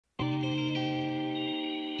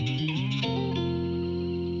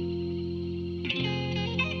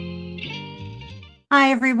Hi,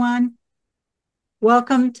 everyone.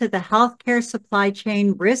 Welcome to the Healthcare Supply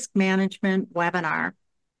Chain Risk Management webinar,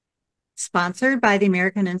 sponsored by the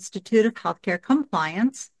American Institute of Healthcare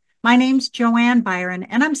Compliance. My name's Joanne Byron,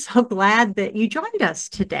 and I'm so glad that you joined us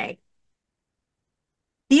today.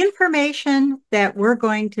 The information that we're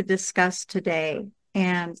going to discuss today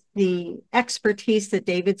and the expertise that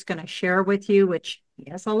David's going to share with you, which he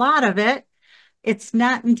has a lot of it, it's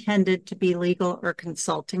not intended to be legal or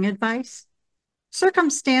consulting advice.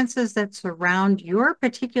 Circumstances that surround your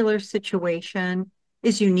particular situation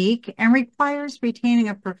is unique and requires retaining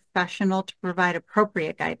a professional to provide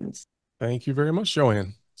appropriate guidance. Thank you very much,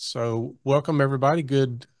 Joanne. So welcome everybody.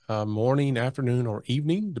 Good morning, afternoon, or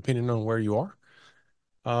evening, depending on where you are.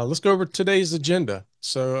 Let's go over today's agenda.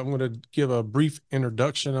 So I'm going to give a brief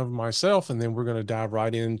introduction of myself, and then we're going to dive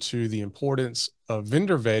right into the importance of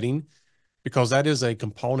vendor vetting, because that is a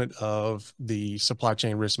component of the supply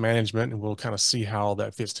chain risk management, and we'll kind of see how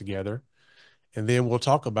that fits together. And then we'll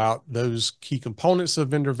talk about those key components of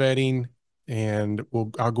vendor vetting, and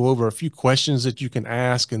I'll go over a few questions that you can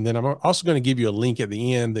ask. And then I'm also going to give you a link at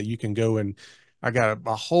the end that you can go and I got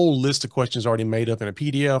a whole list of questions already made up in a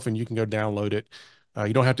PDF, and you can go download it.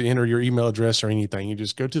 You don't have to enter your email address or anything. You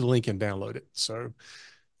just go to the link and download it. So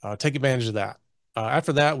take advantage of that.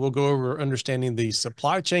 After that, we'll go over understanding the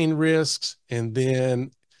supply chain risks, and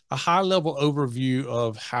then a high-level overview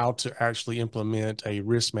of how to actually implement a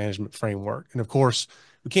risk management framework. And of course,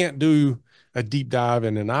 we can't do a deep dive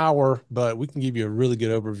in an hour, but we can give you a really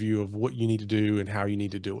good overview of what you need to do and how you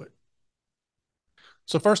need to do it.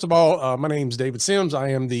 So first of all, my name is David Sims. I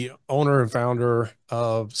am the owner and founder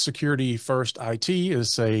of Security First IT.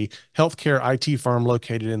 It's a healthcare IT firm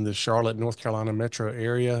located in the Charlotte, North Carolina metro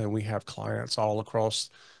area, and we have clients all across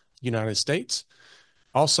the United States.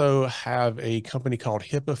 Also have a company called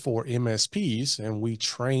HIPAA for MSPs, and we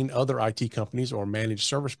train other IT companies or managed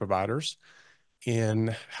service providers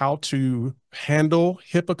in how to handle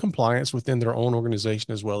HIPAA compliance within their own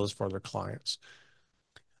organization as well as for their clients.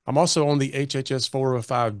 I'm also on the HHS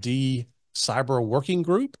 405D cyber working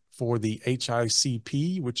group for the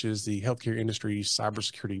HICP, which is the healthcare industry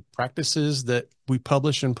cybersecurity practices that we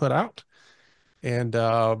publish and put out. And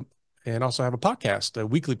also have a podcast, a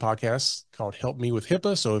weekly podcast called Help Me with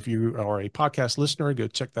HIPAA. So if you are a podcast listener, go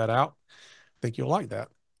check that out. I think you'll like that.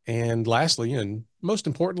 And lastly, and most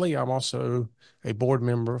importantly, I'm also a board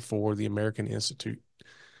member for the American Institute,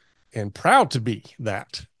 and proud to be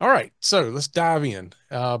that. All right, so let's dive in.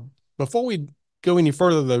 Before we go any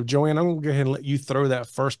further, though, Joanne, I'm going to go ahead and let you throw that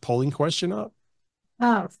first polling question up.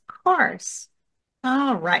 Of course.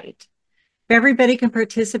 All right. If everybody can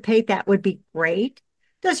participate, that would be great.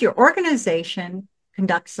 Does your organization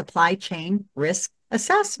conduct supply chain risk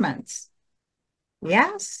assessments?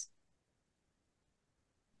 Yes.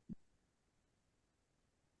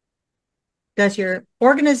 Does your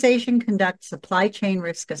organization conduct supply chain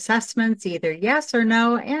risk assessments? Either yes or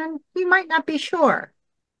no, and you might not be sure.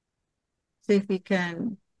 See if we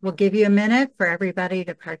can, we'll give you a minute for everybody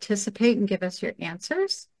to participate and give us your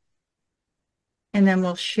answers. And then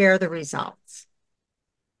we'll share the results.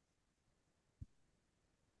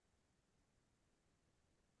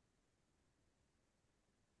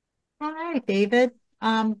 All right, David.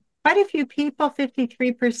 Quite a few people,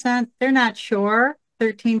 53%, they're not sure.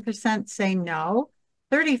 13% say no.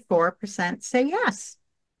 34% say yes.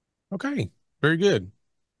 Okay, very good.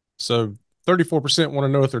 So 34% want to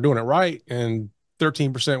know if they're doing it right, and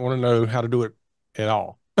 13% want to know how to do it at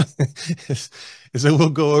all. So we'll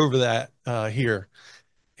go over that here.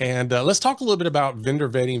 And let's talk a little bit about vendor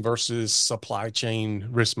vetting versus supply chain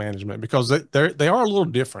risk management, because they are a little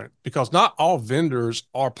different, because not all vendors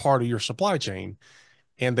are part of your supply chain,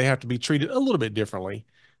 and they have to be treated a little bit differently.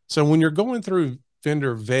 So when you're going through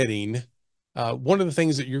vendor vetting, one of the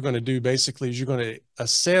things that you're going to do basically is you're going to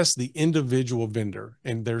assess the individual vendor,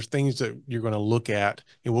 and there's things that you're going to look at,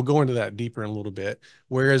 and we'll go into that deeper in a little bit.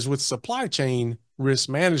 Whereas with supply chain risk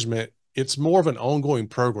management, it's more of an ongoing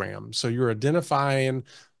program. So you're identifying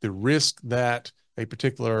the risk that a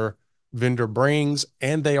particular vendor brings,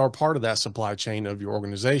 and they are part of that supply chain of your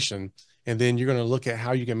organization. And then you're going to look at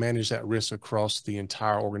how you can manage that risk across the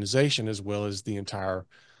entire organization as well as the entire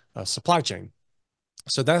supply chain.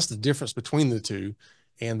 So that's the difference between the two,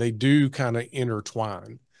 and they do kind of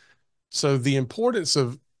intertwine. So the importance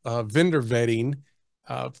of vendor vetting,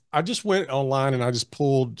 I just went online and I just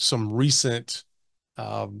pulled some recent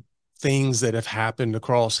things that have happened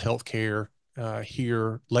across healthcare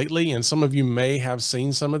here lately. And some of you may have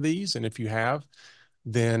seen some of these. And if you have,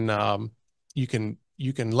 then you can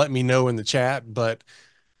let me know in the chat. But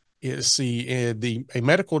a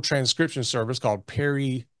medical transcription service called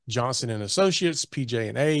Perry Johnson and Associates,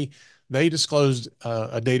 PJ&A. They disclosed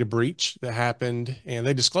a data breach that happened, and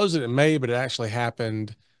they disclosed it in May, but it actually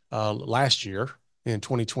happened last year in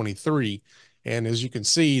 2023. And as you can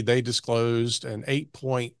see, they disclosed an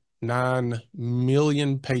 8.9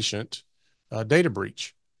 million patient data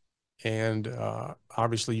breach. And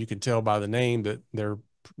obviously, you can tell by the name that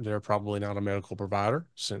they're probably not a medical provider,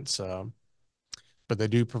 but they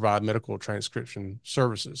do provide medical transcription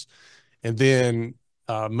services. And then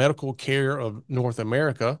Medical Care of North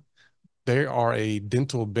America, they are a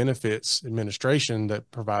dental benefits administration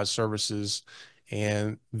that provides services,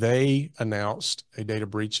 and they announced a data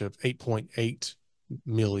breach of 8.8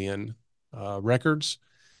 million records.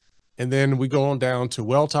 And then we go on down to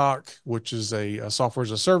Welltok, which is a software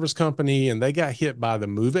as a service company, and they got hit by the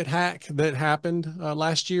MOVEit hack that happened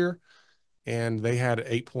last year, and they had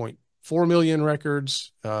 8.4 million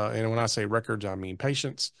records. And when I say records, I mean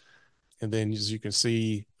patients. And then, as you can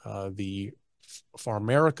see, the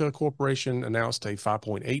PharMerica Corporation announced a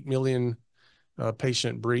 5.8 million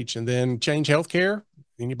patient breach. And then Change Healthcare.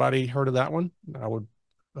 Anybody heard of that one? I would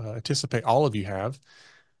anticipate all of you have.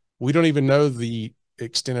 We don't even know the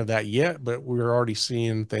extent of that yet, but we're already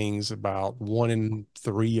seeing things about 1 in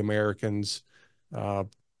 3 Americans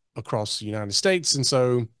across the United States. And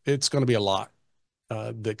so it's going to be a lot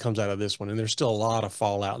that comes out of this one. And there's still a lot of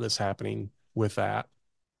fallout that's happening with that.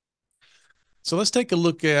 So let's take a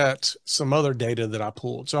look at some other data that I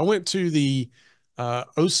pulled. So I went to the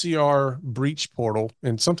OCR breach portal,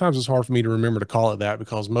 and sometimes it's hard for me to remember to call it that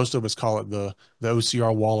because most of us call it the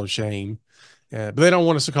OCR wall of shame, but they don't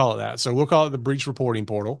want us to call it that. So we'll call it the breach reporting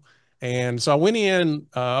portal. And so I went in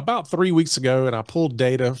about 3 weeks ago, and I pulled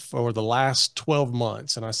data for the last 12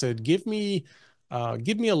 months. And I said, give me a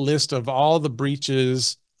list of all the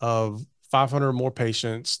breaches of 500 or more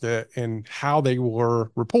patients and how they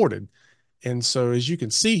were reported. And so as you can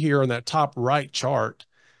see here on that top right chart,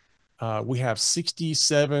 we have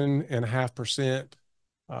 67.5%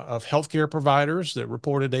 of healthcare providers that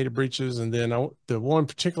reported data breaches. And then the one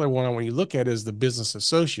particular one I want you to look at is the business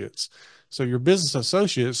associates. So your business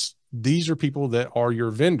associates, these are people that are your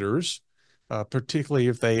vendors, particularly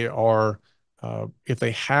if they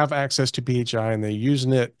have access to PHI and they're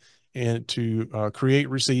using it to create,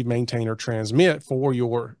 receive, maintain, or transmit for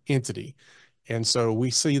your entity. And so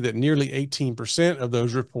we see that nearly 18% of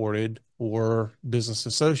those reported were business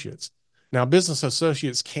associates. Now, business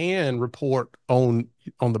associates can report on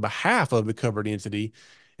the behalf of the covered entity.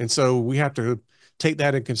 And so we have to take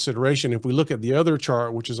that in consideration. If we look at the other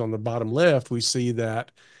chart, which is on the bottom left, we see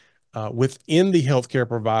that within the healthcare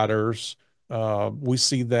providers, we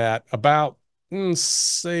see that about,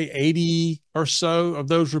 say, 80 or so of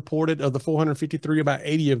those reported, of the 453, about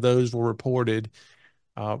 80 of those were reported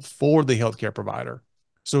for the healthcare provider.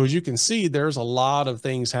 So as you can see, there's a lot of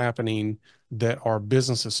things happening that are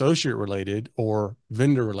business associate related or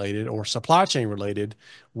vendor related or supply chain related,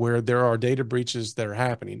 where there are data breaches that are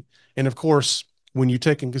happening. And of course, when you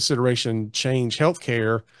take in consideration Change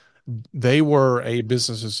Healthcare, they were a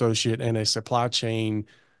business associate and a supply chain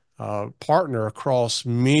partner across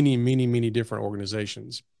many, many, many different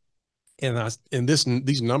organizations. And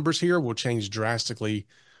these numbers here will change drastically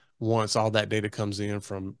once all that data comes in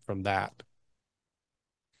from that.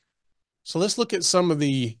 So let's look at some of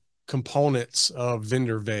the components of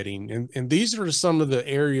vendor vetting. And these are some of the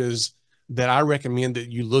areas that I recommend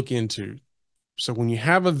that you look into. So when you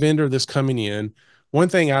have a vendor that's coming in, one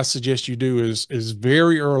thing I suggest you do is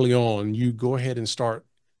very early on, you go ahead and start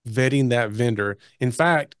vetting that vendor. In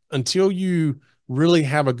fact, until you really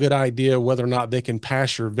have a good idea whether or not they can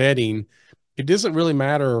pass your vetting, it doesn't really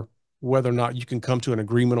matter whether or not you can come to an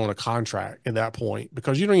agreement on a contract at that point,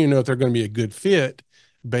 because you don't even know if they're going to be a good fit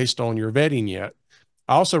based on your vetting yet.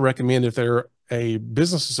 I also recommend if they're a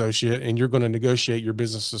business associate and you're going to negotiate your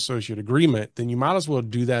business associate agreement, then you might as well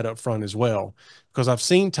do that up front as well. Because I've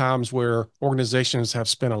seen times where organizations have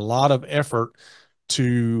spent a lot of effort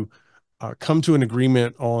to come to an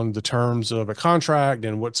agreement on the terms of a contract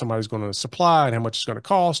and what somebody's going to supply and how much it's going to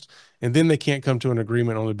cost. And then they can't come to an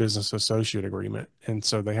agreement on the business associate agreement. And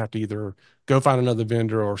so they have to either go find another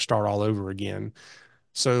vendor or start all over again.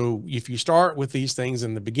 So if you start with these things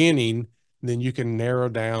in the beginning, then you can narrow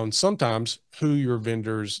down sometimes who your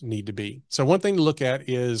vendors need to be. So one thing to look at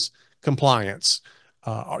is compliance.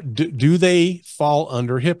 Do they fall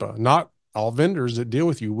under HIPAA? Not all vendors that deal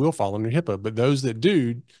with you will fall under HIPAA, but those that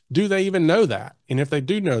do they even know that? And if they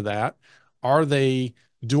do know that, are they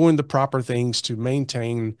doing the proper things to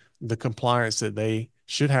maintain the compliance that they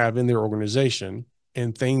should have in their organization?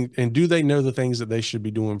 And do they know the things that they should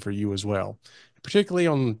be doing for you as well? Particularly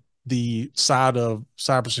on the side of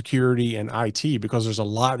cybersecurity and IT, because there's a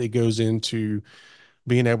lot that goes into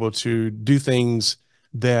being able to do things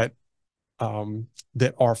that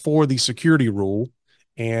that are for the security rule.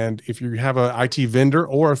 And if you have an IT vendor,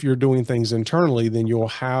 or if you're doing things internally, then you'll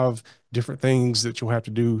have different things that you'll have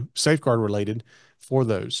to do safeguard related for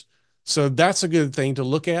those. So that's a good thing to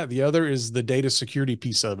look at. The other is the data security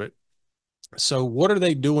piece of it. So what are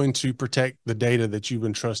they doing to protect the data that you've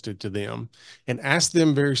entrusted to them? And ask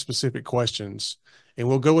them very specific questions. And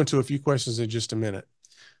we'll go into a few questions in just a minute.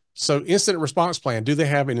 So incident response plan, do they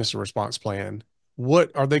have an incident response plan?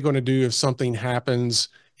 What are they going to do if something happens?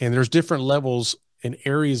 And there's different levels and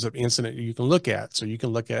areas of incident you can look at. So you can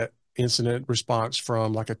look at incident response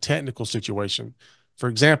from like a technical situation. For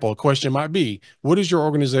example, a question might be, what is your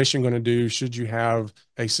organization going to do should you have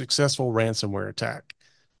a successful ransomware attack?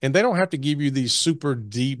 And they don't have to give you these super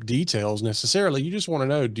deep details necessarily. You just want to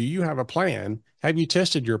know, do you have a plan? Have you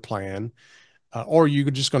tested your plan? Or are you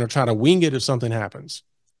just going to try to wing it if something happens?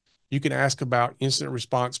 You can ask about incident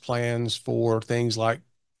response plans for things like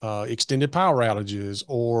extended power outages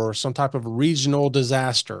or some type of regional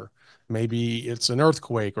disaster. Maybe it's an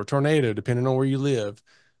earthquake or tornado, depending on where you live.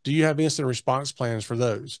 Do you have incident response plans for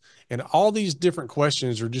those? And all these different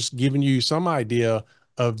questions are just giving you some idea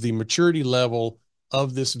of the maturity level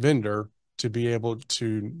of this vendor to be able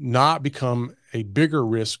to not become a bigger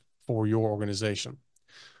risk for your organization.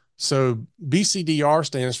 So BCDR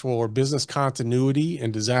stands for Business Continuity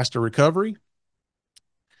and Disaster Recovery.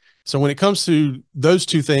 So when it comes to those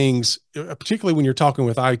two things, particularly when you're talking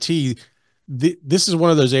with IT, this is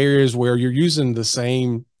one of those areas where you're using the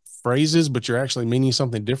same phrases, but you're actually meaning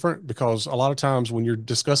something different, because a lot of times when you're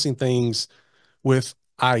discussing things with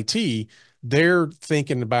IT, they're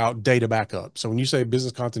thinking about data backup. So when you say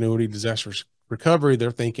business continuity, disaster recovery,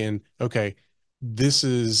 they're thinking, okay, this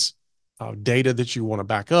is data that you want to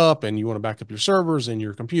back up, and you want to back up your servers and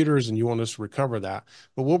your computers, and you want us to recover that.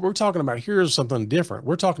 But what we're talking about here is something different.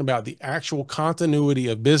 We're talking about the actual continuity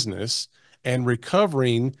of business and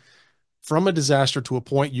recovering from a disaster to a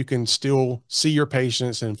point you can still see your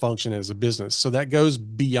patients and function as a business. So that goes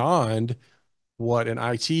beyond what an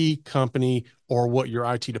IT company or what your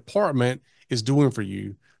IT department is doing for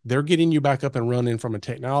you. They're getting you back up and running from a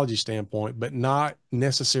technology standpoint, but not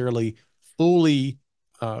necessarily fully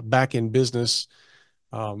back in business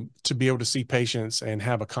to be able to see patients and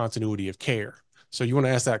have a continuity of care. So you want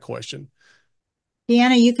to ask that question.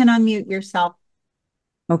 Deanna, you can unmute yourself.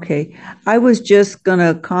 Okay. I was just going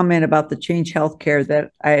to comment about the Change Healthcare,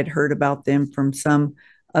 that I had heard about them from some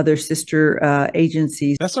other sister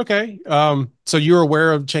agencies. That's okay. So you're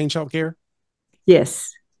aware of Change Healthcare?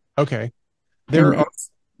 Yes. Okay. There are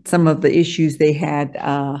some of the issues they had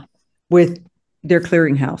with their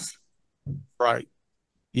clearinghouse. Right.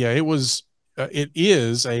 Yeah, it was, it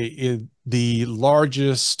is the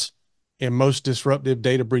largest and most disruptive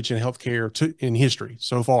data breach in healthcare in history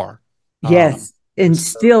so far. Yes. And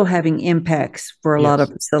still having impacts for a lot of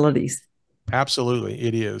facilities. Absolutely,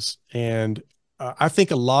 it is. And I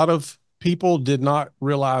think a lot of people did not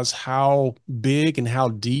realize how big and how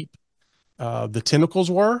deep the tentacles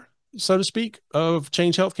were, so to speak, of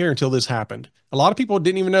Change Healthcare until this happened. A lot of people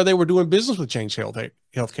didn't even know they were doing business with Change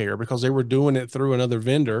Healthcare because they were doing it through another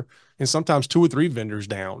vendor, and sometimes 2 or 3 vendors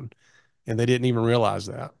down, and they didn't even realize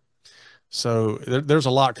that. So there's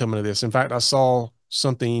a lot coming to this. In fact, I saw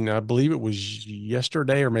something, I believe it was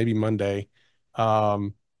yesterday or maybe Monday,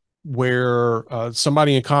 where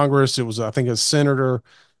somebody in Congress, it was, I think a senator,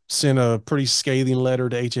 sent a pretty scathing letter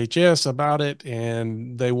to HHS about it.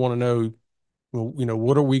 And they want to know, well, you know,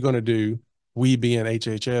 what are we going to do? We being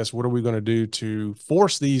HHS, what are we going to do to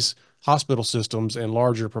force these hospital systems and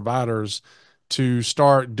larger providers to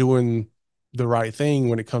start doing the right thing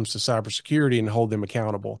when it comes to cybersecurity and hold them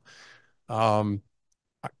accountable?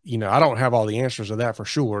 You know, I don't have all the answers to that for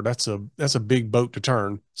sure. That's a big boat to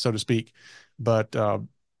turn, so to speak. But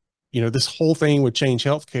you know, this whole thing with Change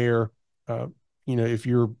Healthcare, you know, if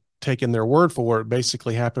you're taking their word for it,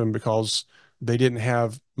 basically happened because they didn't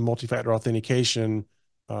have multi-factor authentication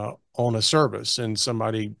on a service, and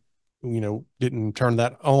somebody, you know, didn't turn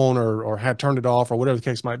that on or had turned it off or whatever the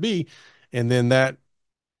case might be, and then that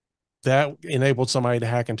enabled somebody to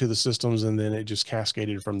hack into the systems, and then it just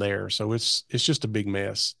cascaded from there. So it's just a big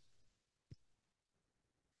mess.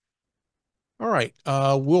 All right,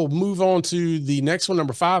 we'll move on to the next one,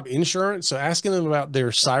 number 5, insurance. So asking them about their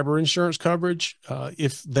cyber insurance coverage.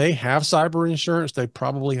 If they have cyber insurance, they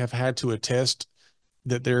probably have had to attest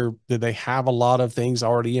that they have a lot of things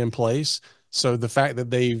already in place. So the fact that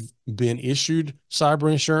they've been issued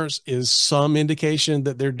cyber insurance is some indication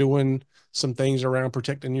that they're doing some things around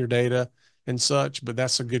protecting your data. and such, but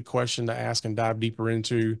that's a good question to ask and dive deeper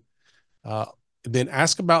into. Then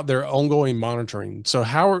ask about their ongoing monitoring. So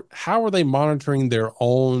how are they monitoring their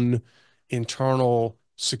own internal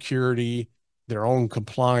security, their own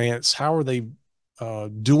compliance? How are they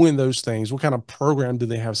doing those things? What kind of program do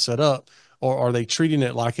they have set up? Or are they treating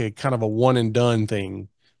it like a kind of a one and done thing,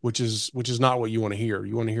 which is not what you want to hear.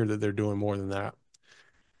 You want to hear that they're doing more than that.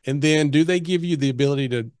 And then do they give you the ability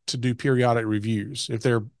to do periodic reviews? If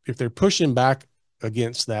they're pushing back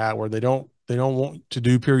against that, where they don't want to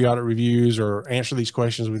do periodic reviews or answer these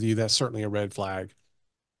questions with you, that's certainly a red flag.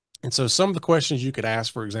 And so some of the questions you could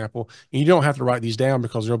ask, for example, and you don't have to write these down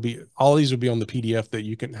because all these will be on the PDF that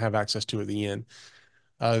you can have access to at the end.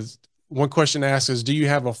 One question asked is, do you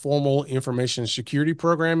have a formal information security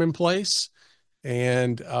program in place?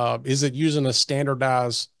 And is it using a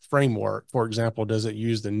standardized framework? For example, does it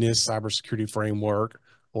use the NIST cybersecurity framework,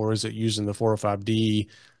 or is it using the 405D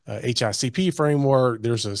HICP framework?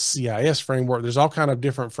 There's a CIS framework. There's all kind of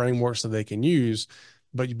different frameworks that they can use.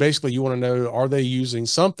 But basically, you want to know, are they using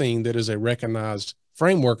something that is a recognized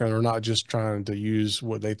framework and are not just trying to use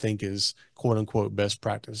what they think is quote unquote best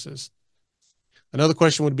practices? Another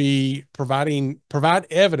question would be provide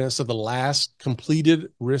evidence of the last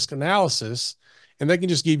completed risk analysis. And they can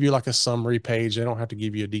just give you like a summary page. They don't have to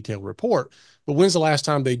give you a detailed report. But when's the last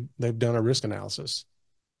time they've done a risk analysis?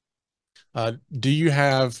 Do you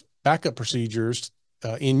have backup procedures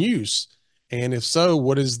in use? And if so,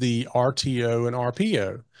 what is the RTO and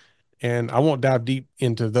RPO? And I won't dive deep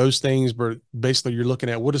into those things, but basically you're looking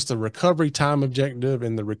at what is the recovery time objective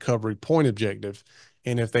and the recovery point objective.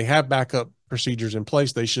 And if they have backup procedures in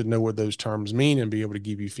place, they should know what those terms mean and be able to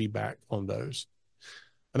give you feedback on those.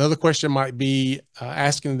 Another question might be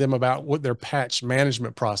asking them about what their patch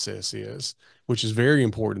management process is, which is very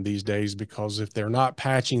important these days, because if they're not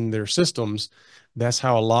patching their systems, that's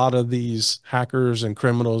how a lot of these hackers and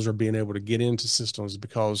criminals are being able to get into systems.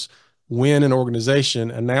 Because when an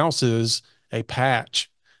organization announces a patch,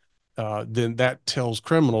 then that tells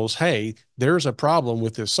criminals, hey, there's a problem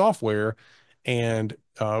with this software, and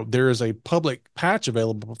there is a public patch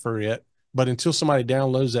available for it. But until somebody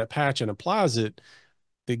downloads that patch and applies it,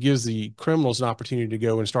 it gives the criminals an opportunity to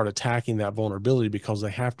go and start attacking that vulnerability, because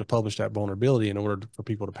they have to publish that vulnerability in order for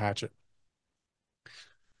people to patch it.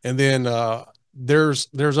 And then there's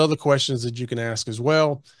other questions that you can ask as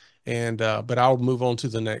well. And but I'll move on to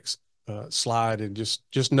the next slide, and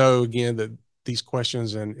just know again that these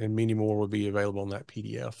questions and many more will be available in that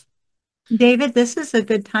PDF. David, this is a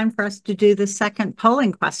good time for us to do the second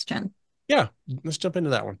polling question. Yeah, let's jump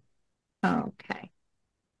into that one. Okay.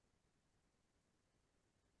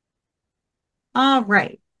 All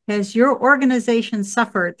right. Has your organization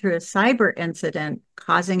suffered through a cyber incident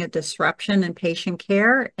causing a disruption in patient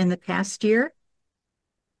care in the past year?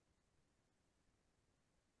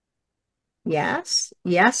 Yes.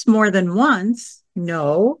 Yes, more than once.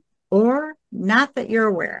 No, or not that you're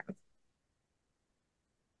aware of.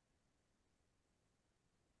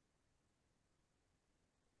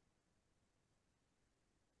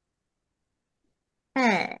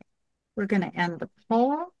 Okay, we're going to end the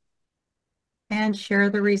poll and share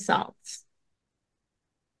the results.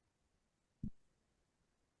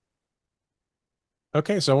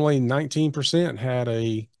 Okay, so only 19% had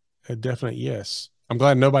a definite yes. I'm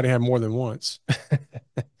glad nobody had more than once.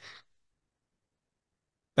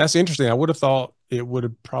 That's interesting. I would have thought it would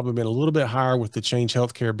have probably been a little bit higher with the Change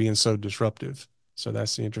Healthcare being so disruptive. So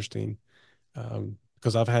that's interesting.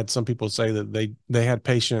 Because I've had some people say that they had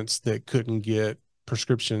patients that couldn't get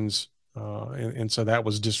prescriptions, and so that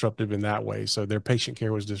was disruptive in that way. So their patient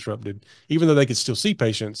care was disrupted. Even though they could still see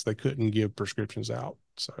patients, they couldn't give prescriptions out.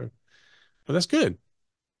 So, but that's good.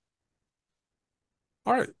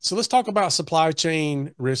 All right, so let's talk about supply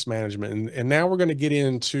chain risk management. And now we're going to get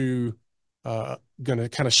into going to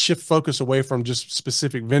kind of shift focus away from just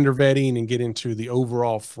specific vendor vetting and get into the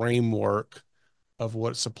overall framework of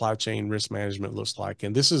what supply chain risk management looks like.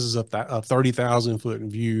 And this is a 30,000-foot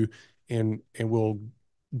view, and we'll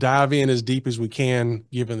dive in as deep as we can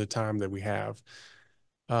given the time that we have.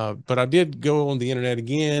 But I did go on the internet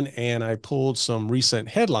again, and I pulled some recent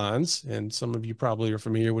headlines, and some of you probably are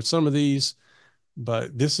familiar with some of these,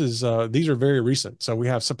 but these are very recent. So we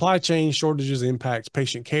have supply chain shortages impacts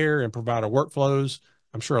patient care and provider workflows.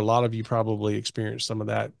 I'm sure a lot of you probably experienced some of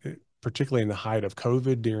that, particularly in the height of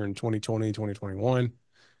COVID during 2020, 2021.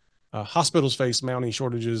 Hospitals face mounting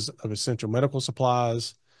shortages of essential medical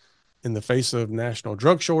supplies. In the face of national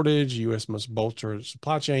drug shortage, U.S. must bolster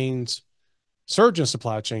supply chains. Surge in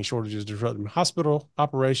supply chain shortages disrupting hospital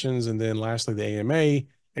operations. And then lastly, the AMA,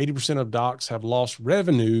 80% of docs have lost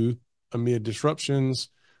revenue amid disruptions.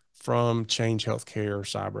 from Change Healthcare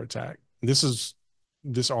cyber attack.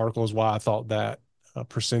 This article is why I thought that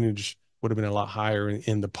percentage would have been a lot higher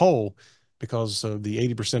in the poll, because of the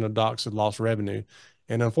 80% of docs had lost revenue.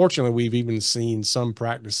 And unfortunately, we've even seen some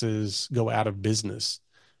practices go out of business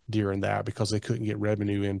during that because they couldn't get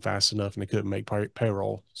revenue in fast enough and they couldn't make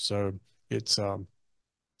payroll. So it's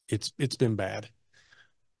been bad.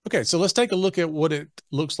 Okay, so let's take a look at what it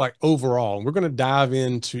looks like overall. We're going to dive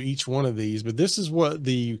into each one of these, but this is what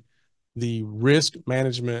the risk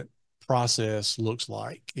management process looks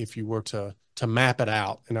like if you were to map it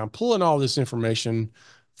out. And I'm pulling all this information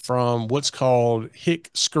from what's called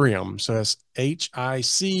HICSCRIM. So that's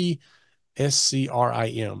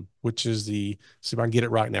HICSCRIM, which is see if I can get it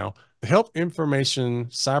right now, the Health Information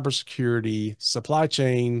Cybersecurity Supply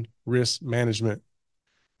Chain Risk Management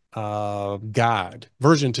Guide,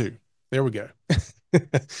 version 2. There we go.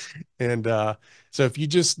 And so if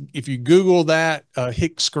you Google that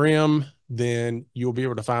HICSCRIM, then you'll be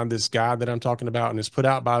able to find this guide that I'm talking about, and it's put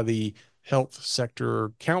out by the Health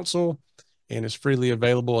Sector Council, and it's freely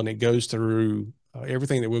available, and it goes through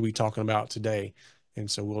everything that we'll be talking about today.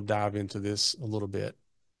 And so we'll dive into this a little bit.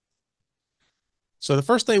 So the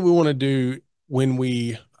first thing we want to do when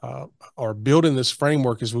we are building this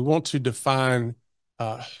framework is we want to define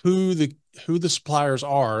who the suppliers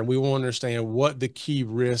are, and we want to understand what the key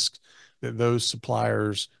risks that those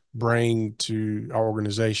suppliers bring to our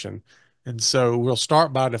organization. And so we'll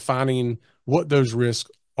start by defining what those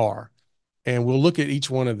risks are, and we'll look at each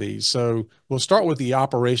one of these. So we'll start with the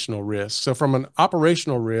operational risk. So from an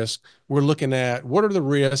operational risk, we're looking at what are the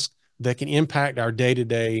risks that can impact our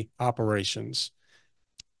day-to-day operations.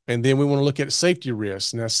 And then we want to look at safety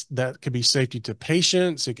risks, and that could be safety to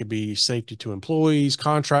patients, it could be safety to employees,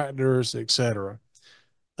 contractors, et cetera.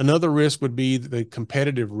 Another risk would be the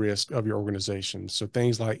competitive risk of your organization. So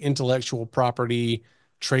things like intellectual property,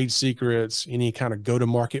 trade secrets, any kind of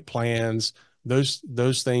go-to-market plans,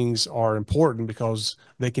 those things are important because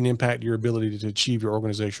they can impact your ability to achieve your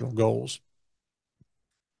organizational goals.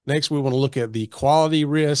 Next, we want to look at the quality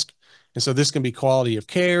risk. And so this can be quality of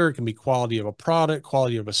care, it can be quality of a product,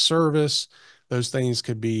 quality of a service. Those things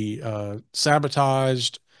could be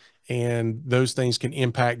sabotaged, and those things can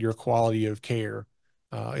impact your quality of care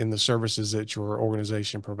in the services that your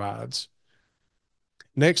organization provides.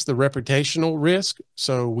 Next, the reputational risk.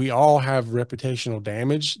 So we all have reputational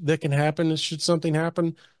damage that can happen should something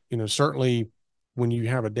happen. Certainly when you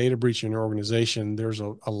have a data breach in your organization, there's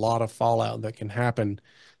a lot of fallout that can happen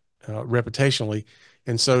reputationally.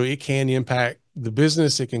 And so it can impact the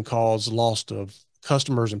business. It can cause loss of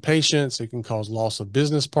customers and patients. It can cause loss of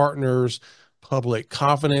business partners, public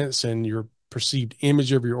confidence, and your perceived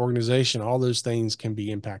image of your organization. All those things can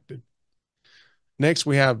be impacted. Next,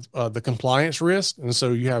 we have the compliance risk. And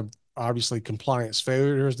so you have obviously compliance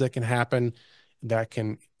failures that can happen that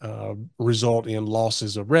can result in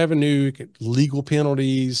losses of revenue, legal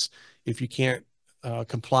penalties if you can't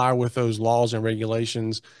comply with those laws and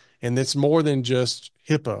regulations. And it's more than just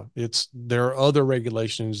HIPAA. There are other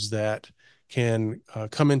regulations that can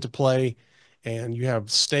come into play, and you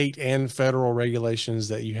have state and federal regulations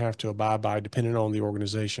that you have to abide by depending on the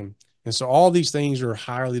organization. And so all these things are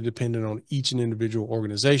highly dependent on each and individual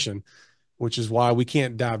organization, which is why we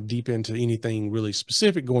can't dive deep into anything really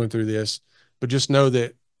specific going through this, but just know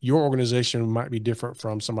that your organization might be different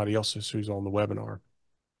from somebody else's who's on the webinar.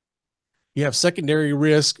 You have secondary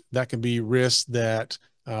risk. That can be risk that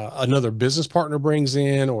another business partner brings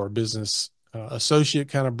in, or a business associate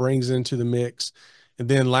kind of brings into the mix. And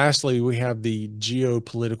then lastly, we have the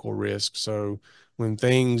geopolitical risk. So when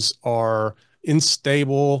things are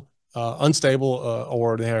unstable,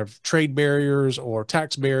 or they have trade barriers or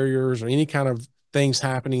tax barriers or any kind of things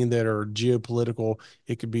happening that are geopolitical,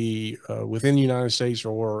 it could be within the United States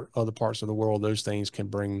or other parts of the world. Those things can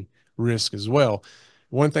bring risk as well.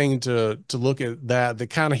 One thing to look at that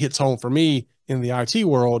kind of hits home for me in the IT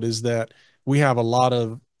world is that we have a lot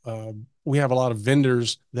of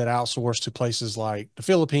vendors that outsource to places like the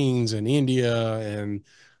Philippines and India and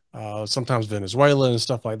sometimes Venezuela and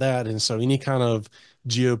stuff like that. And so any kind of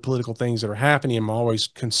geopolitical things that are happening, I'm always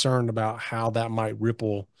concerned about how that might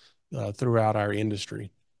ripple throughout our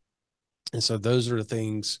industry. And so those are the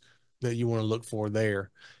things that you want to look for there.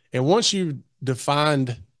 And once you've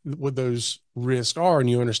defined what those risks are and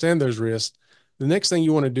you understand those risks, the next thing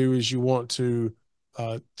you want to do is you want to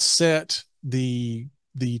set the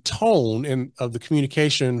tone of the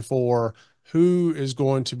communication for who is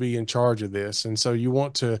going to be in charge of this. And so you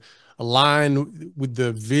want to align with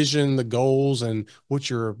the vision, the goals, and what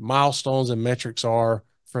your milestones and metrics are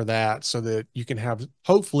for that so that you can have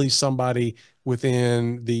hopefully somebody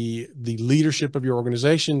within the leadership of your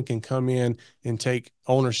organization can come in and take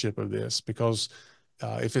ownership of this, because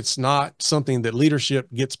if it's not something that leadership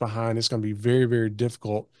gets behind, it's going to be very, very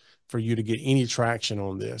difficult for you to get any traction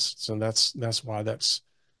on this. So that's why that's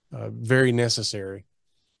very necessary.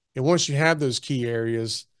 And once you have those key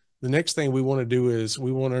areas, the next thing we want to do is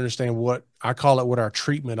we want to understand what I call it, what our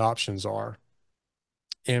treatment options are.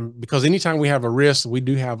 And because anytime we have a risk, we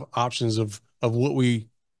do have options of what we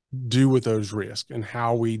do with those risks and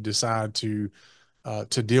how we decide to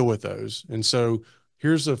deal with those. And so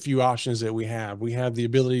here's a few options that we have. We have the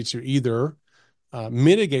ability to either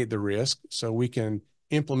mitigate the risk, so we can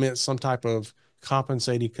implement some type of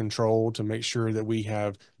compensating control to make sure that we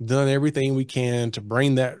have done everything we can to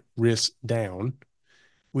bring that risk down.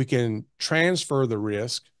 We can transfer the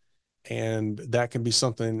risk, and that can be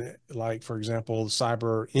something like, for example,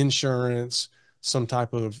 cyber insurance, some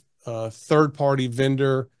type of third-party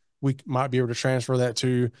vendor we might be able to transfer that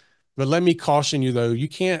to. But let me caution you, though, you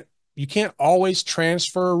can't always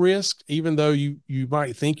transfer risk, even though you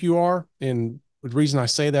might think you are. And the reason I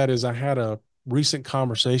say that is I had a recent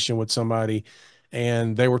conversation with somebody,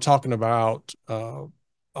 and they were talking about a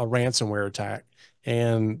ransomware attack.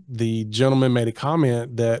 And the gentleman made a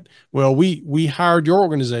comment that, well, we hired your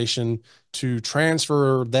organization to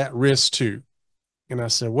transfer that risk to. And I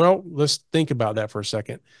said, well, let's think about that for a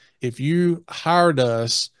second. If you hired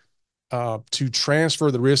us to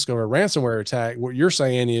transfer the risk of a ransomware attack, what you're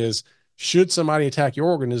saying is, should somebody attack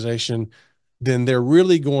your organization, then they're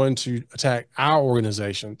really going to attack our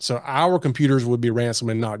organization. So our computers would be ransom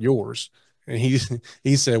and not yours. And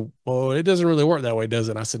he said, well, it doesn't really work that way, does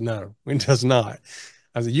it? And I said, no, it does not.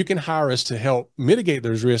 I said, you can hire us to help mitigate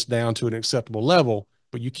those risks down to an acceptable level,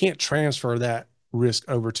 but you can't transfer that risk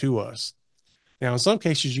over to us. Now, in some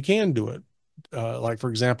cases, you can do it. Like, for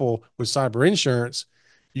example, with cyber insurance,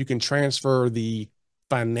 you can transfer the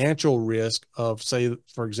financial risk of, say,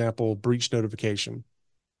 for example, breach notification.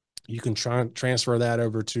 You can try and transfer that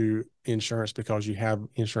over to insurance because you have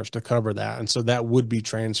insurance to cover that. And so that would be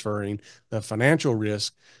transferring the financial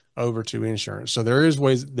risk over to insurance. So there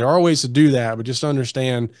are ways to do that, but just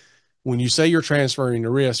understand, when you say you're transferring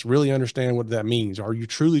the risk, really understand what that means. Are you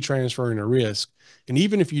truly transferring a risk? And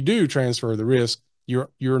even if you do transfer the risk,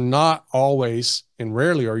 you're not always, and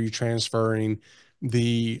rarely are you transferring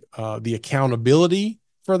the accountability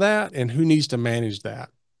for that and who needs to manage that.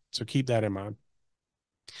 So keep that in mind.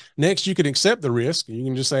 Next, you can accept the risk. You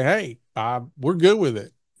can just say, hey, we're good with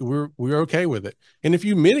it. We're okay with it. And if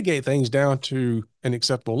you mitigate things down to an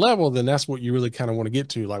acceptable level, then that's what you really kind of want to get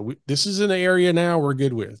to. Like, this is an area now we're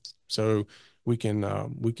good with. So we can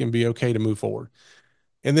be okay to move forward.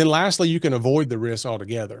 And then lastly, you can avoid the risk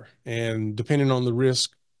altogether. And depending on the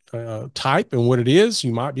risk type and what it is,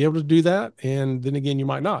 you might be able to do that. And then again, you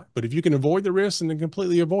might not. But if you can avoid the risk, then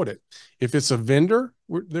completely avoid it. If it's a vendor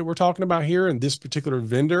that we're talking about here, and this particular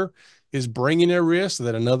vendor is bringing a risk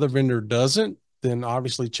that another vendor doesn't, then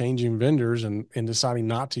obviously changing vendors and deciding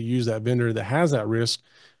not to use that vendor that has that risk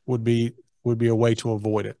would be a way to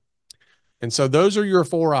avoid it. And so those are your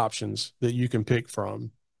 4 options that you can pick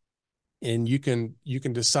from. And you can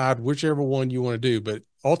decide whichever one you want to do, but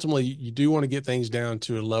ultimately you do want to get things down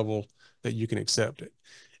to a level that you can accept it.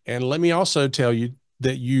 And let me also tell you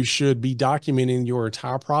that you should be documenting your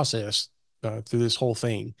entire process through this whole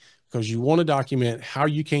thing, because you want to document how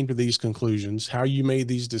you came to these conclusions, how you made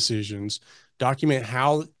these decisions, document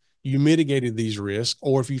how you mitigated these risks,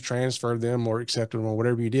 or if you transferred them or accepted them or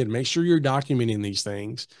whatever you did. Make sure you're documenting these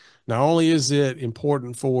things. Not only is it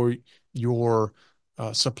important for your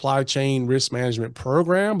supply chain risk management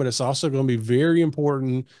program, but it's also going to be very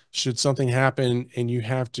important should something happen and you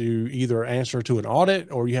have to either answer to an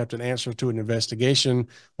audit or you have to answer to an investigation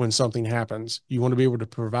when something happens. You want to be able to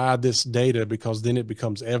provide this data, because then it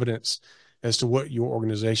becomes evidence as to what your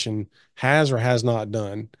organization has or has not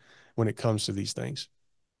done when it comes to these things.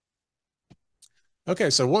 Okay,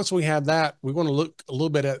 so once we have that, we want to look a little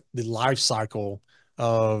bit at the life cycle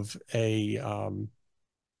of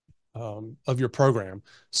of your program.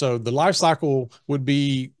 So the life cycle would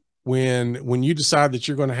be when you decide that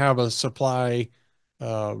you're going to have a supply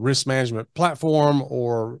risk management platform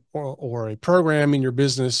or a program in your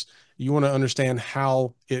business. You want to understand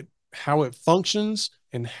how it functions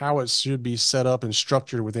and how it should be set up and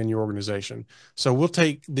structured within your organization. So we'll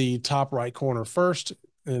take the top right corner first.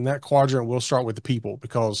 In that quadrant, we'll start with the people,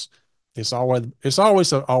 because it's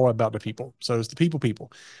always all about the people. So it's the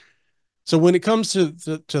people. So when it comes to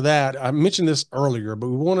that, I mentioned this earlier, but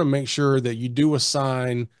we want to make sure that you do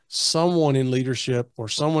assign someone in leadership or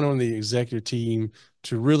someone on the executive team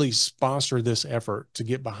to really sponsor this effort, to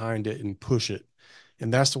get behind it and push it.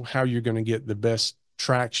 And that's how you're going to get the best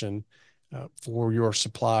traction for your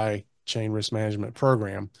supply chain risk management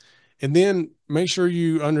program. And then make sure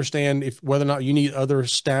you understand whether or not you need other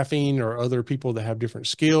staffing or other people that have different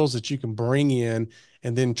skills that you can bring in,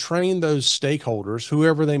 and then train those stakeholders,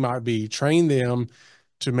 whoever they might be, train them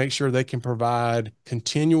to make sure they can provide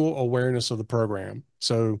continual awareness of the program.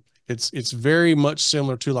 So it's very much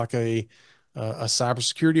similar to like a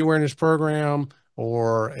cybersecurity awareness program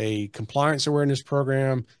or a compliance awareness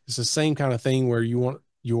program. It's the same kind of thing where you want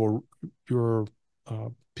your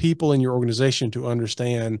people in your organization to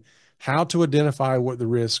understand how to identify what the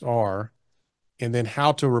risks are, and then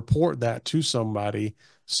how to report that to somebody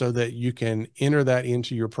so that you can enter that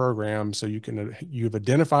into your program. So you've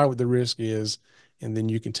identified what the risk is, and then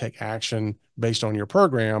you can take action based on your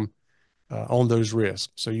program on those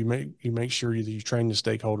risks. So you make sure that you train the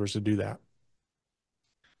stakeholders to do that.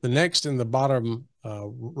 The next, in the bottom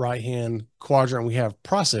right-hand quadrant, we have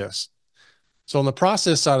process. So on the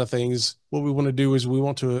process side of things, what we want to do is we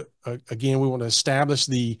want to establish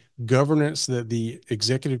the governance that the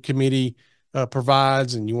executive committee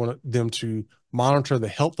provides, and you want them to monitor the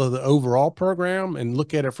health of the overall program and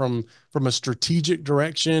look at it from a strategic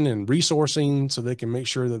direction and resourcing, so they can make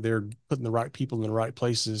sure that they're putting the right people in the right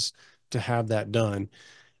places to have that done.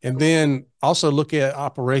 And then also look at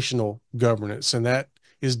operational governance, and that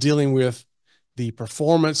is dealing with the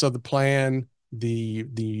performance of the plan,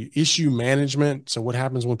 the issue management. So what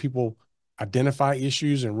happens when people identify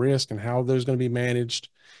issues and risk and how those are going to be managed.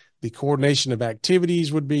 The coordination of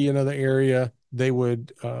activities would be another area they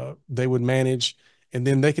would manage. And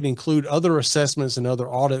then they could include other assessments and other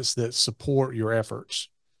audits that support your efforts.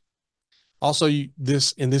 Also, in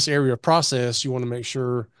this area of process, you want to make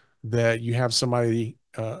sure that you have somebody,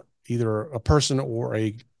 either a person or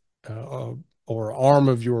or arm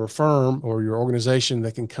of your firm or your organization,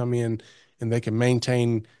 that can come in and they can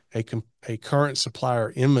maintain a current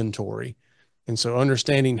supplier inventory. And so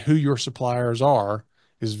understanding who your suppliers are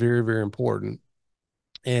is very, very important.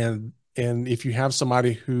 And if you have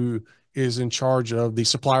somebody who is in charge of the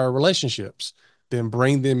supplier relationships, then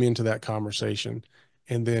bring them into that conversation,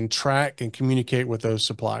 and then track and communicate with those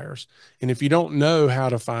suppliers. And if you don't know how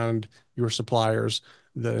to find your suppliers,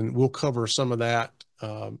 then we'll cover some of that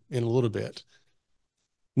in a little bit.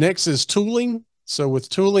 Next is tooling. So with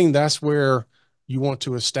tooling, that's where you want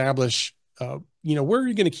to establish, where are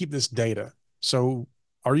you going to keep this data? So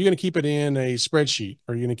are you going to keep it in a spreadsheet?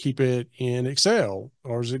 Are you going to keep it in Excel?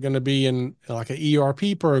 Or is it going to be in like an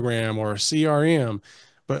ERP program or a CRM?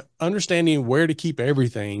 But understanding where to keep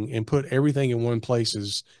everything and put everything in one place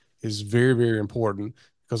is very, very important.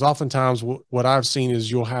 Because oftentimes what I've seen is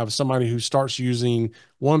you'll have somebody who starts using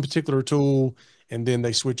one particular tool, and then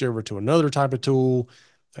they switch over to another type of tool,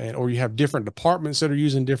 or you have different departments that are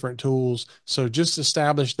using different tools. So just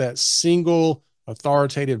establish that single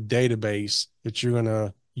authoritative database that you're going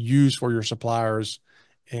to use for your suppliers,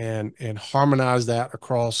 and harmonize that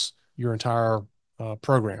across your entire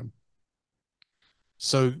program.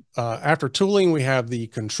 So after tooling, we have the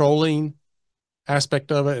controlling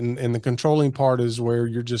aspect of it. And the controlling part is where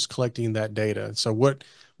you're just collecting that data. So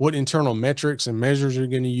what internal metrics and measures you're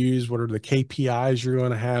going to use, what are the KPIs you're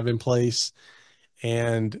going to have in place,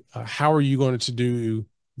 and how are you going to do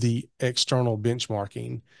the external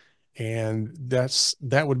benchmarking. And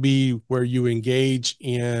that would be where you engage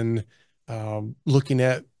in looking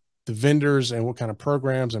at the vendors and what kind of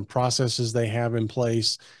programs and processes they have in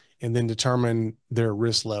place, and then determine their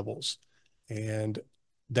risk levels. And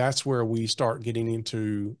that's where we start getting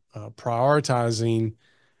into prioritizing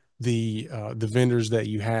the vendors that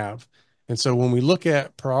you have. And so when we look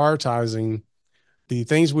at prioritizing, the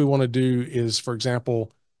things we want to do is, for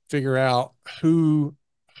example, figure out who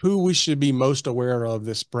we should be most aware of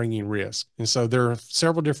that's bringing risk. And so there are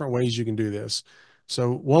several different ways you can do this.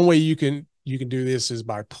 So one way you can do this is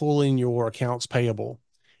by pulling your accounts payable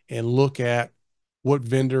and look at what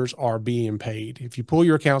vendors are being paid. If you pull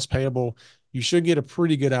your accounts payable, you should get a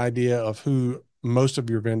pretty good idea of who most of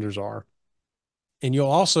your vendors are. And you'll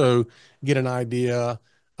also get an idea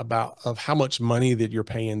of how much money that you're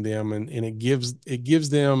paying them. And it gives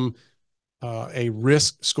them a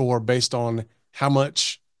risk score based on how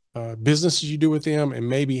much business you do with them, and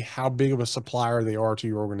maybe how big of a supplier they are to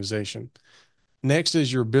your organization. Next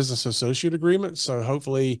is your business associate agreement. So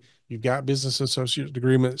hopefully you've got business associate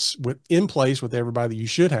agreements in place with everybody that you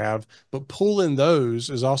should have, but pulling those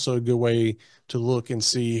is also a good way to look and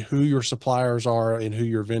see who your suppliers are and who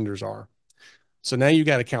your vendors are. So now you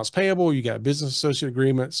got accounts payable, you got business associate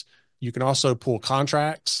agreements. You can also pull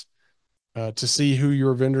contracts. to see who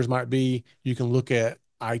your vendors might be. You can look at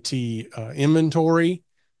IT inventory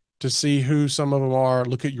to see who some of them are.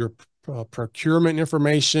 Look at your procurement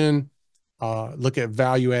information. Look at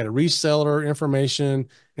value-added reseller information.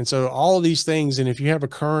 And so all of these things, and if you have a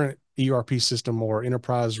current ERP system or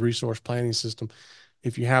enterprise resource planning system,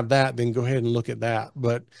 if you have that, then go ahead and look at that.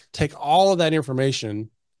 But take all of that information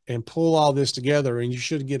and pull all this together, and you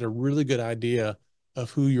should get a really good idea of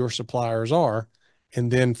who your suppliers are. And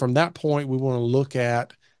then from that point, we want to look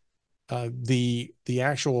at the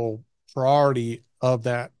actual priority of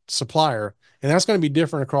that supplier. And that's going to be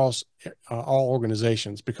different across all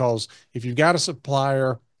organizations, because if you've got a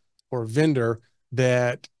supplier or a vendor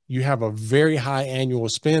that you have a very high annual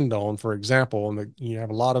spend on, for example, and you have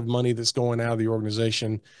a lot of money that's going out of the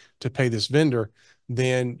organization to pay this vendor,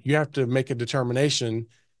 then you have to make a determination: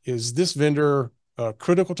 is this vendor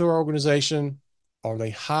critical to our organization? Are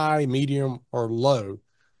they high, medium, or low?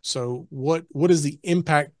 So what is the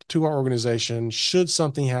impact to our organization should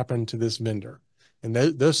something happen to this vendor? And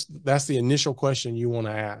that's the initial question you want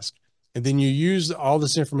to ask. And then you use all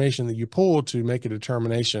this information that you pull to make a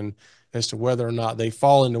determination as to whether or not they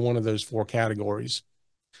fall into one of those 4 categories.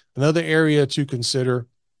 Another area to consider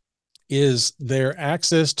is their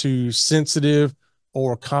access to sensitive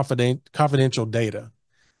or confidential data.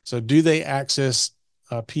 So do they access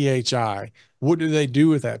PHI? What do they do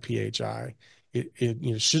with that PHI?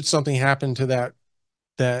 Should something happen to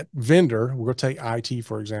that vendor, we're going to take IT,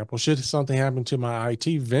 for example. Should something happen to my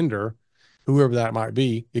IT vendor, whoever that might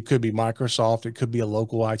be, it could be Microsoft, it could be a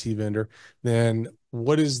local IT vendor, then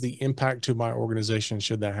what is the impact to my organization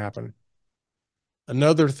should that happen?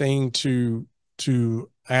 Another thing to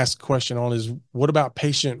ask a question on is, what about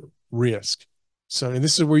patient risk? So, and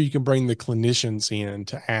this is where you can bring the clinicians in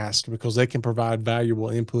to ask, because they can provide valuable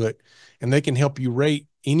input and they can help you rate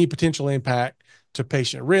any potential impact to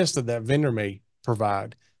patient risk that vendor may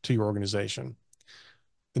provide to your organization.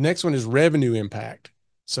 The next one is revenue impact.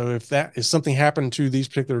 So if something happened to these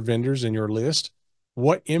particular vendors in your list,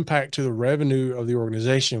 what impact to the revenue of the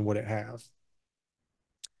organization would it have?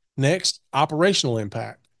 Next, operational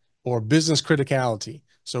impact or business criticality.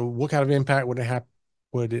 So what kind of impact would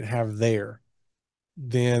it have there?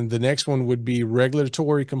 Then the next one would be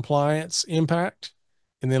regulatory compliance impact.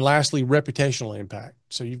 And then lastly, reputational impact.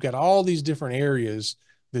 So you've got all these different areas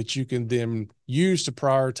that you can then use to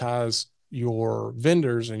prioritize your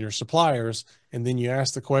vendors and your suppliers. And then you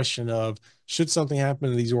ask the question of, should something happen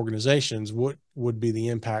to these organizations, what would be the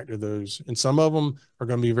impact of those? And some of them are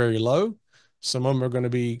going to be very low. Some of them are going to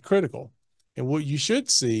be critical. And what you should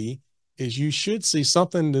see is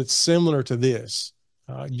something that's similar to this.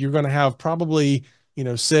 You're going to have probably,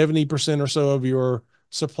 70% or so of your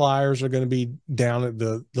suppliers are going to be down at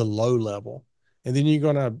the low level. And then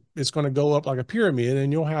it's going to go up like a pyramid,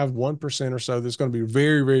 and you'll have 1% or so that's going to be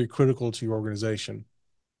very, very critical to your organization.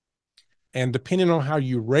 And depending on how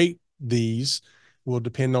you rate these will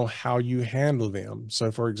depend on how you handle them.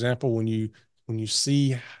 So for example, when you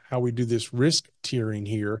see how we do this risk tiering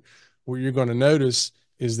here, what you're going to notice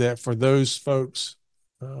is that for those folks,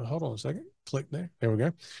 hold on a second, click there. There we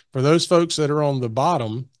go. For those folks that are on the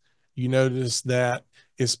bottom, you notice that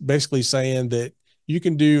it's basically saying that you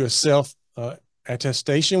can do a self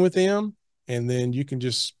attestation with them, and then you can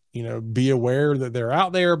just be aware that they're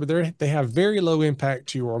out there, but they have very low impact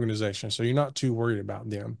to your organization, so you're not too worried about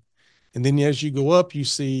them. And then as you go up, you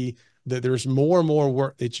see that there's more and more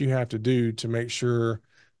work that you have to do to make sure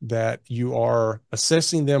that you are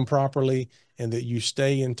assessing them properly and that you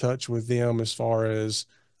stay in touch with them as far as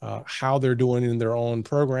how they're doing in their own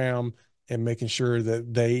program, and making sure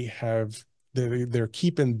that they're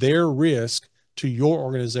keeping their risk to your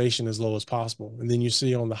organization as low as possible. And then you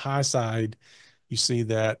see on the high side, you see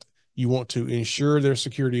that you want to ensure their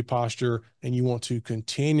security posture, and you want to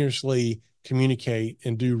continuously communicate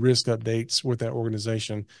and do risk updates with that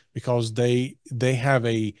organization, because they have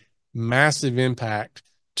a massive impact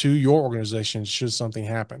to your organization should something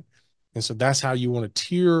happen. And so that's how you want to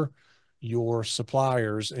tier your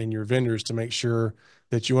suppliers and your vendors, to make sure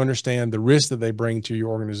that you understand the risk that they bring to your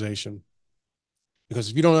organization. Because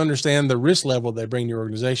if you don't understand the risk level they bring to your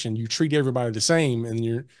organization, you treat everybody the same,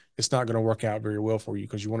 and it's not going to work out very well for you,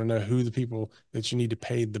 because you want to know who the people that you need to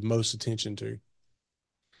pay the most attention to.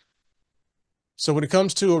 So when it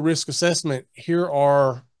comes to a risk assessment, here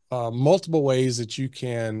are multiple ways that you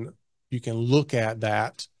can look at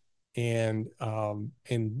that and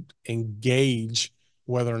engage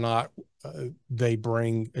whether or not they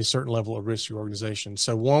bring a certain level of risk to your organization.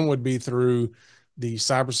 So one would be through the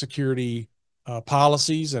cybersecurity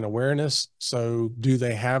policies and awareness. So do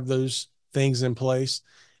they have those things in place?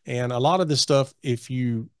 And a lot of this stuff, if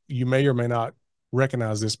you you may or may not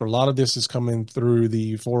recognize this, but a lot of this is coming through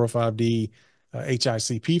the 405D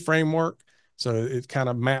HICP framework. So it kind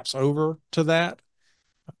of maps over to that.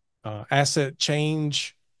 Asset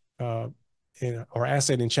change or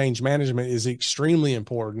asset and change management is extremely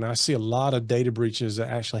important. I see a lot of data breaches that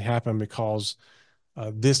actually happen because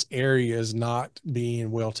this area is not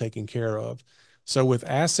being well taken care of. So with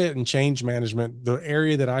asset and change management, the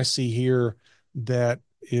area that I see here that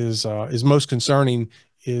is most concerning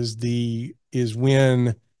is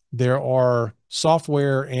when there are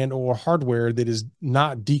software and or hardware that is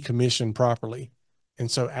not decommissioned properly.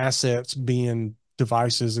 And so assets being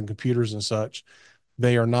devices and computers and such,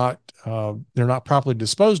 they're not properly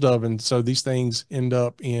disposed of. And so these things end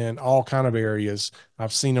up in all kind of areas.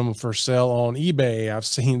 I've seen them for sale on eBay. I've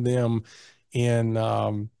seen them in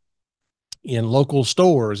local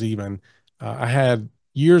stores even.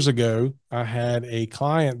 Years ago, I had a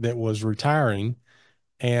client that was retiring,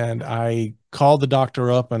 and I called the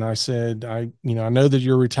doctor up and I said, I know that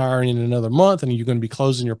you're retiring in another month and you're going to be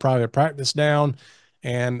closing your private practice down,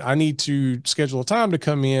 and I need to schedule a time to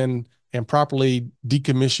come in and properly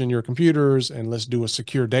decommission your computers, and let's do a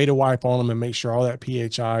secure data wipe on them and make sure all that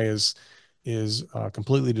PHI is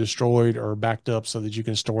completely destroyed or backed up so that you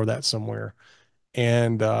can store that somewhere.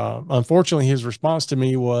 And unfortunately, his response to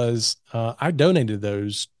me was, I donated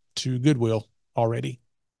those to Goodwill already.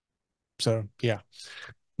 So yeah,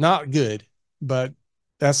 not good, but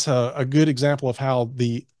that's a good example of how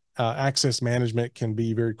the access management can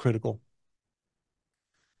be very critical.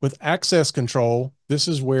 With access control, this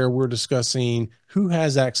is where we're discussing who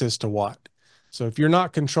has access to what. So if you're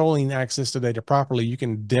not controlling access to data properly, you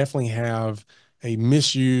can definitely have a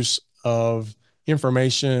misuse of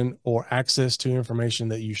information or access to information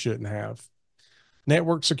that you shouldn't have.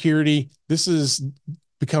 Network security, this is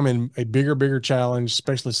becoming a bigger challenge,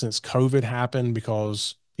 especially since COVID happened,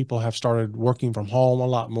 because people have started working from home a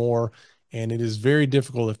lot more, and it is very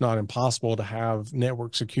difficult, if not impossible, to have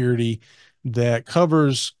network security that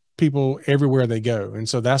covers people everywhere they go. And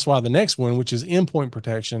so that's why the next one, which is endpoint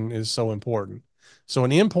protection, is so important. So an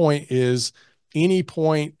endpoint is any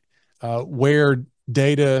point where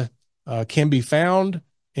data can be found,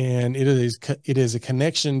 and it is a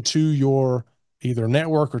connection to your either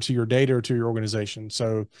network or to your data or to your organization.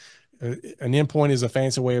 So an endpoint is a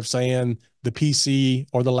fancy way of saying the PC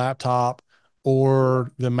or the laptop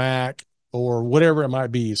or the Mac or whatever it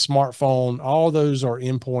might be, smartphone, all those are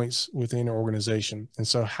endpoints within an organization. And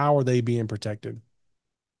so how are they being protected?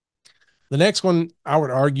 The next one I would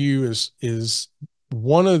argue is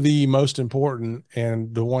one of the most important,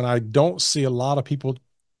 and the one I don't see a lot of people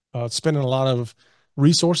spending a lot of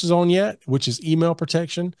resources on yet, which is email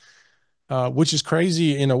protection, which is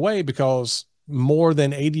crazy in a way because more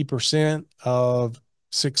than 80% of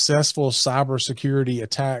successful cybersecurity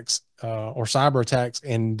attacks or cyber attacks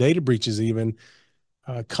and data breaches even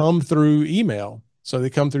come through email. So they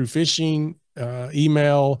come through phishing,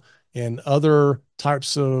 email, and other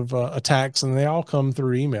types of attacks, and they all come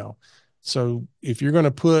through email. So if you're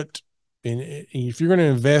going to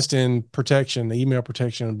invest in protection, the email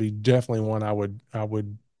protection would be definitely one I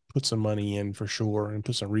would put some money in for sure and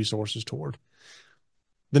put some resources toward.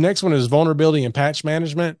 The next one is vulnerability and patch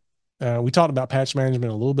management. We talked about patch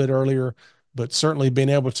management a little bit earlier, but certainly being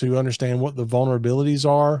able to understand what the vulnerabilities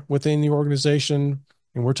are within the organization.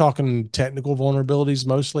 And we're talking technical vulnerabilities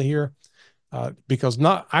mostly here, because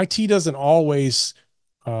IT doesn't always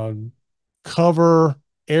cover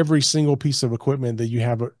every single piece of equipment that you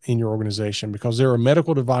have in your organization, because there are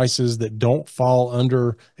medical devices that don't fall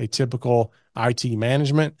under a typical IT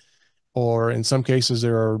management, or in some cases,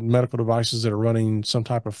 there are medical devices that are running some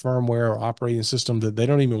type of firmware or operating system that they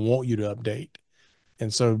don't even want you to update.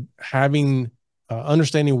 And so having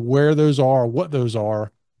understanding where those are, what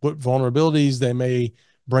vulnerabilities they may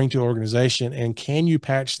bring to the organization, and can you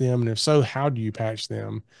patch them? And if so, how do you patch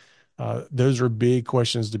them? Those are big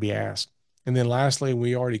questions to be asked. And then lastly,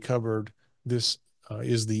 we already covered this,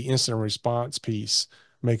 is the incident response piece,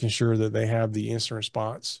 making sure that they have the incident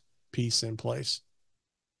response piece in place.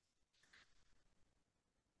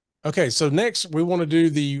 Okay, so next we want to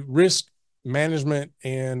do the risk management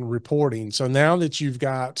and reporting. So now that you've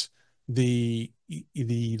got the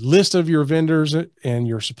list of your vendors and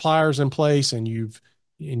your suppliers in place, and you've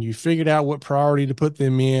figured out what priority to put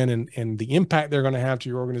them in and the impact they're going to have to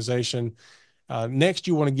your organization, next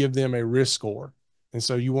you want to give them a risk score. And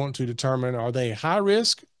so you want to determine, are they high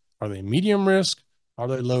risk? Are they medium risk? Are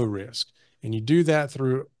they low risk? And you do that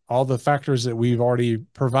through all the factors that we've already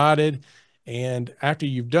provided. And after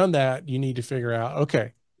you've done that, you need to figure out,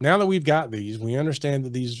 okay, now that we've got these, we understand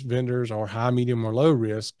that these vendors are high, medium, or low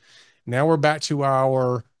risk. Now we're back to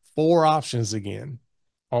our four options again.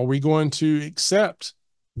 Are we going to accept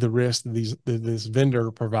the risk that this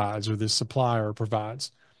vendor provides or this supplier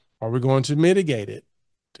provides? Are we going to mitigate it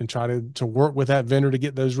and try to work with that vendor to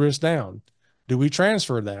get those risks down? Do we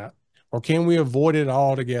transfer that, or can we avoid it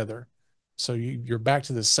altogether? So you're back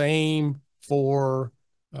to the same four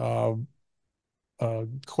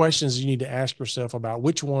questions you need to ask yourself about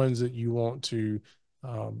which ones that you want to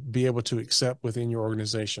be able to accept within your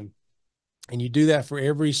organization. And you do that for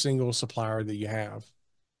every single supplier that you have.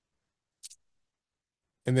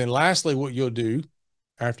 And then lastly, what you'll do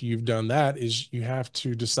after you've done that is you have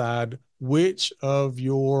to decide which of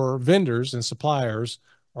your vendors and suppliers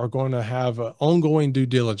are going to have an ongoing due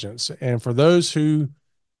diligence. And for those who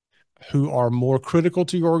are more critical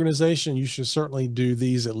to your organization, you should certainly do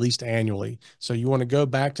these at least annually. So you want to go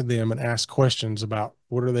back to them and ask questions about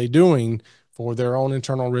what are they doing for their own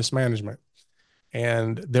internal risk management.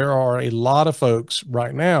 And there are a lot of folks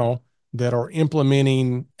right now that are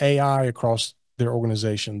implementing AI across their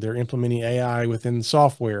organization. They're implementing AI within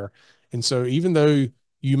software. And so even though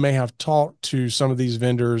you may have talked to some of these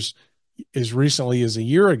vendors as recently as a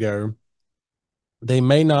year ago, they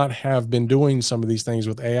may not have been doing some of these things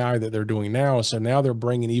with AI that they're doing now. So now they're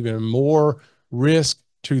bringing even more risk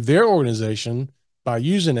to their organization by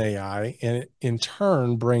using AI, and in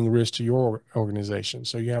turn bring risk to your organization.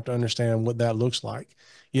 So you have to understand what that looks like.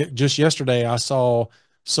 Just yesterday, I saw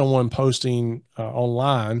someone posting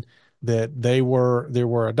online that they were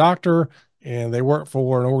a doctor and they worked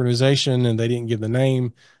for an organization, and they didn't give the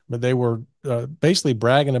name, but they were basically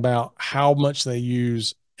bragging about how much they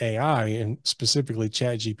use AI and specifically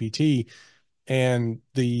ChatGPT. And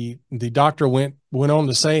the doctor went on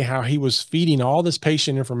to say how he was feeding all this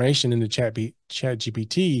patient information into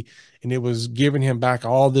ChatGPT, and it was giving him back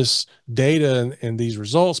all this data and these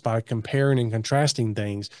results by comparing and contrasting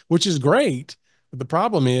things, which is great. But the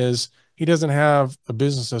problem is he doesn't have a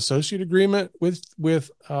business associate agreement with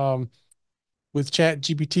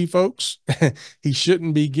ChatGPT folks. He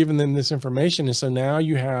shouldn't be giving them this information. And so now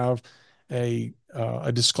you have a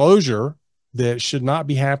disclosure that should not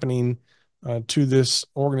be happening to this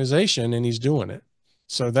organization, and he's doing it.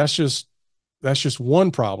 So that's just one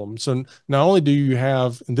problem. So not only do you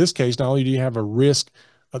have, in this case, not only do you have a risk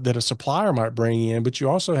that a supplier might bring in, but you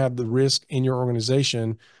also have the risk in your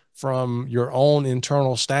organization from your own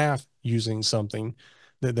internal staff using something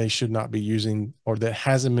that they should not be using, or that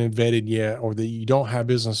hasn't been vetted yet, or that you don't have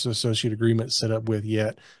business associate agreement set up with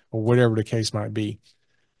yet, or whatever the case might be.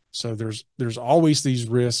 So there's always these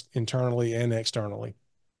risks internally and externally.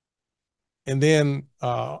 And then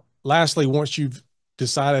lastly, once you've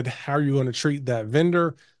decided how you're going to treat that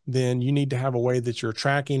vendor, then you need to have a way that you're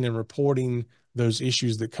tracking and reporting those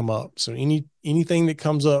issues that come up. So anything that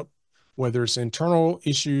comes up, whether it's internal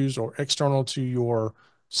issues or external to your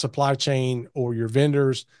supply chain or your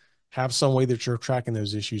vendors, have some way that you're tracking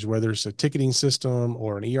those issues, whether it's a ticketing system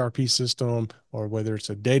or an ERP system, or whether it's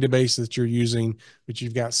a database that you're using, but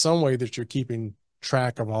you've got some way that you're keeping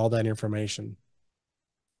track of all that information.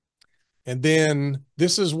 And then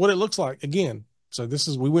this is what it looks like again. So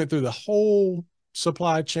we went through the whole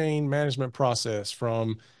supply chain management process,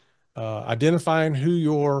 from identifying who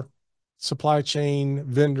your supply chain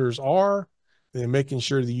vendors are, then making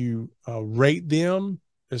sure that you rate them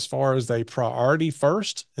as far as a priority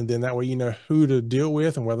first. And then that way, you know who to deal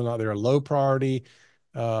with and whether or not they're a low priority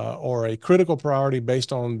or a critical priority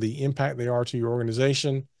based on the impact they are to your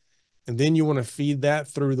organization. And then you want to feed that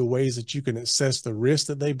through the ways that you can assess the risk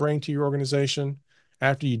that they bring to your organization.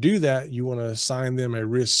 After you do that, you want to assign them a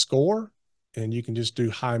risk score, and you can just do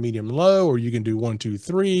high, medium, low, or you can do 1, 2,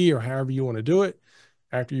 3, or however you want to do it.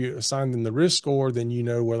 After you assign them the risk score, then you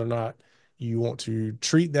know whether or not you want to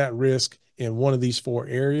treat that risk in one of these four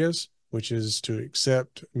areas, which is to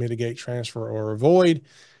accept, mitigate, transfer, or avoid.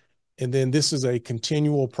 And then this is a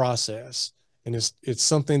continual process, and it's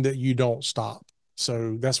something that you don't stop.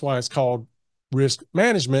 So that's why it's called risk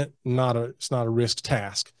management, it's not a risk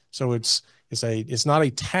task. So it's not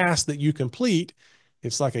a task that you complete.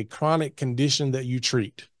 It's like a chronic condition that you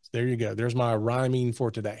treat. There you go. There's my rhyming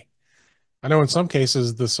for today. I know in some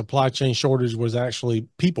cases the supply chain shortage was actually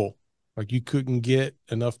people, like you couldn't get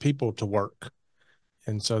enough people to work.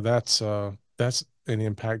 And so that's an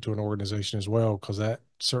impact to an organization as well, because that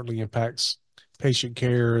certainly impacts patient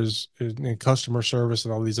care and customer service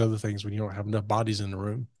and all these other things when you don't have enough bodies in the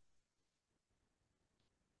room.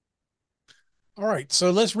 All right, so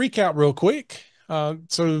let's recap real quick.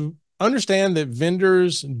 So understand that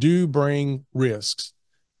vendors do bring risks,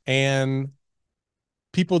 and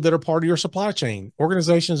people that are part of your supply chain,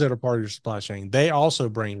 organizations that are part of your supply chain, they also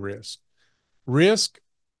bring risk. Risk,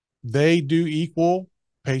 they do equal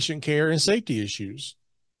patient care and safety issues.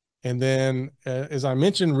 And then, as I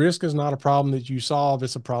mentioned, risk is not a problem that you solve,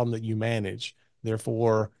 it's a problem that you manage.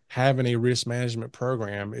 Therefore, having a risk management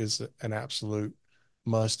program is an absolute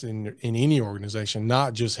must in any organization,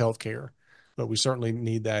 not just healthcare, but we certainly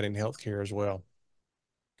need that in healthcare as well.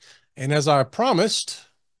 And as I promised,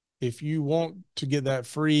 if you want to get that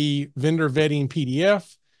free vendor vetting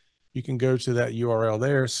PDF, you can go to that URL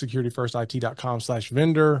there,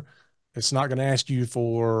 securityfirstit.com/vendor. It's not going to ask you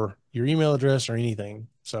for your email address or anything.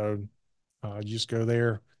 So you just go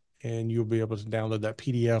there and you'll be able to download that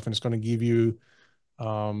PDF, and it's going to give you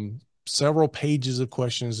several pages of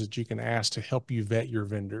questions that you can ask to help you vet your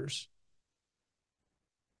vendors.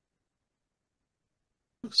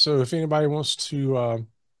 So if anybody wants to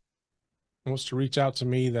reach out to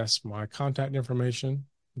me, that's my contact information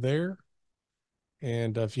there.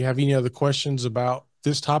 And if you have any other questions about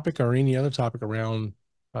this topic or any other topic around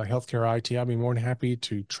healthcare IT, I'll be more than happy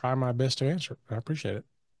to try my best to answer it. I appreciate it.